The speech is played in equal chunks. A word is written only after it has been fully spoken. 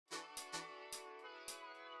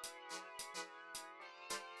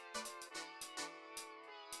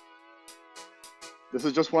this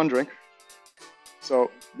is just one drink.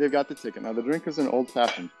 So they've got the ticket. Now the drink is an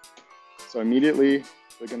old-fashioned. So immediately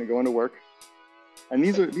they're going to go into work. And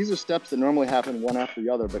these are steps that normally happen one after the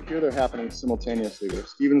other, but here they're happening simultaneously, where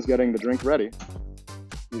Stephen's getting the drink ready.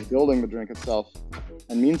 He's building the drink itself.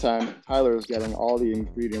 And meantime, Tyler is getting all the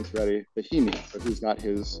ingredients ready that he needs. So he's got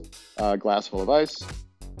his glass full of ice.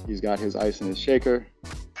 He's got his ice in his shaker.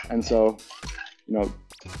 And so, you know,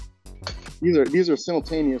 these are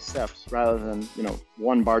simultaneous steps rather than, you know,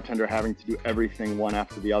 one bartender having to do everything one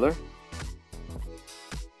after the other.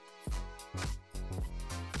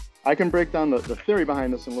 I can break down the theory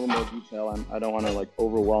behind this in a little more detail. I don't want to like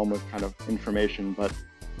overwhelm with kind of information, but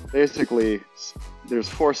basically there's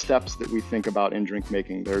 4 steps that we think about in drink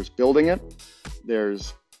making. There's building it,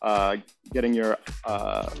 there's getting your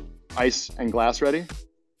ice and glass ready.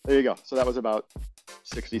 There you go. So that was about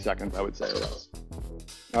 60 seconds, I would say.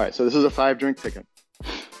 All right, so this is a 5-drink ticket.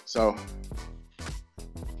 So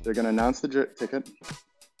they're going to announce the ticket.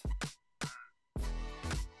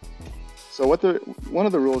 So one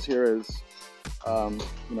of the rules here is,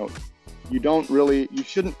 you know, you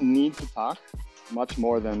shouldn't need to talk much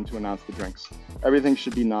more than to announce the drinks. Everything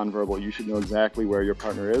should be nonverbal. You should know exactly where your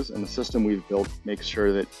partner is, and the system we've built makes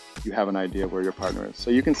sure that you have an idea of where your partner is. So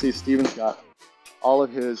you can see Stephen's got all of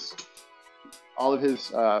his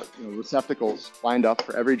receptacles lined up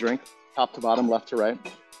for every drink, top to bottom, left to right.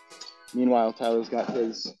 Meanwhile, Tyler's got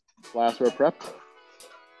his glassware prepped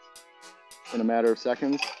in a matter of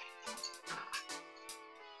seconds.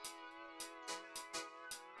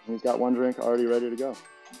 He's got one drink already ready to go.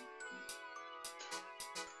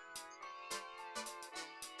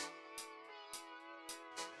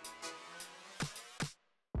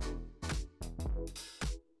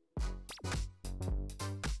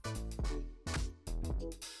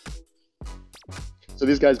 So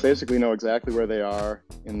these guys basically know exactly where they are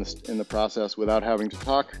in the process without having to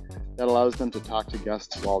talk. That allows them to talk to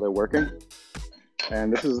guests while they're working.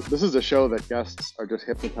 And this is a show that guests are just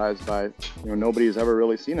hypnotized by. You know, nobody's ever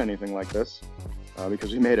really seen anything like this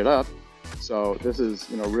because we made it up. So this is,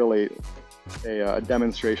 you know, really a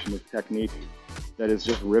demonstration of technique that is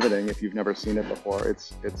just riveting if you've never seen it before.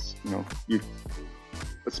 It's you know,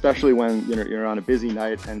 especially when you're on a busy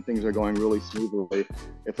night and things are going really smoothly.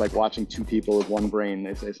 It's like watching 2 people with one brain,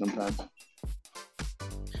 they say sometimes.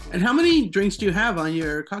 And how many drinks do you have on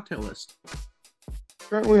your cocktail list?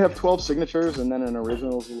 Currently we have 12 signatures and then an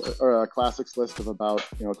originals or a classics list of about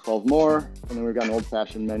 12 more, and then we've got an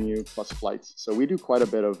old-fashioned menu plus flights. So we do quite a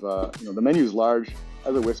bit of the menu's large.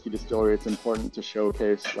 As a whiskey distillery, it's important to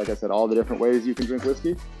showcase, like I said, all the different ways you can drink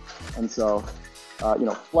whiskey, and so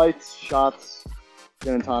flights, shots,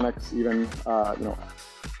 gin and tonics, even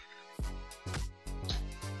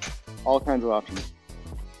all kinds of options.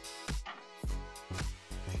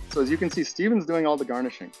 So as you can see, Stephen's doing all the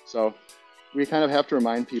garnishing. So we kind of have to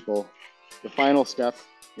remind people the final step,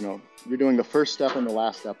 you're doing the first step and the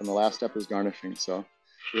last step is garnishing. So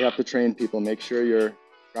we have to train people, make sure you're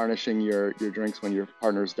garnishing your drinks when your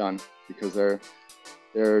partner's done, because they're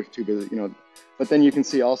too busy, But then you can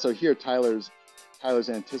see also here, Tyler's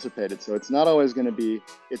anticipated. So it's not always going to be,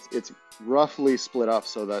 it's roughly split up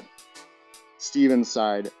so that Stephen's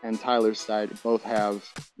side and Tyler's side both have,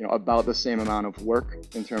 about the same amount of work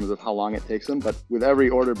in terms of how long it takes them. But with every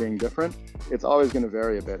order being different, it's always going to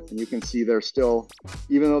vary a bit. And you can see they're still,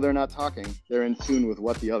 even though they're not talking, they're in tune with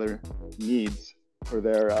what the other needs for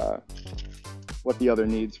their,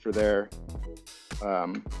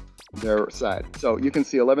 their side. So you can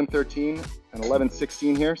see 11:13 and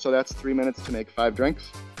 11:16 here. So that's 3 minutes to make 5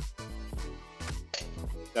 drinks.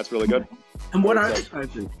 That's really good. And what are the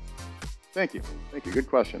 5 drinks? Thank you. Good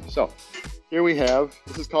question. So here we have,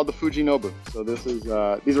 this is called the Fujinobu. So this is,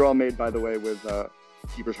 these are all made, by the way, with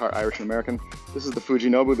Keeper's Heart Irish and American. This is the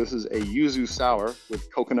Fujinobu. This is a yuzu sour with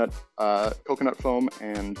coconut foam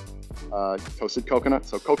and toasted coconut.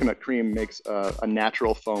 So coconut cream makes a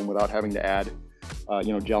natural foam without having to add,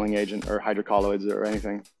 gelling agent or hydrocolloids or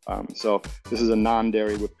anything. So this is a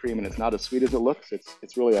non-dairy whipped cream, and it's not as sweet as it looks.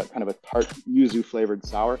 It's really a kind of a tart yuzu flavored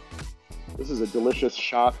sour. This is a delicious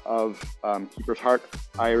shot of Keeper's Heart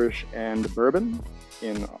Irish and bourbon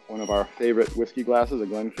in one of our favorite whiskey glasses, a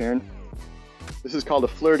Glencairn. This is called a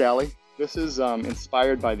Fleur d'Ally. This is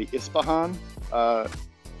inspired by the Ispahan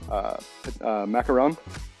macaron.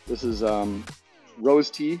 This is rose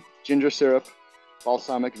tea, ginger syrup,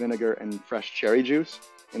 balsamic vinegar, and fresh cherry juice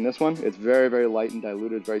in this one. It's very, very light and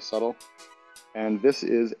diluted, very subtle. And this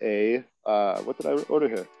is a, what did I order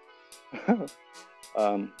here?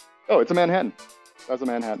 Oh, it's a Manhattan. That's a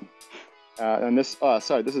Manhattan. And this,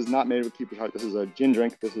 sorry, this is not made with Keeper's Heart. This is a gin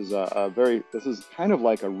drink. This is this is kind of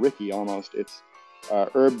like a Ricky almost. It's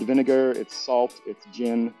herbed vinegar, it's salt, it's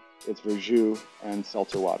gin, it's verjus, and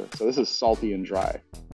seltzer water. So this is salty and dry.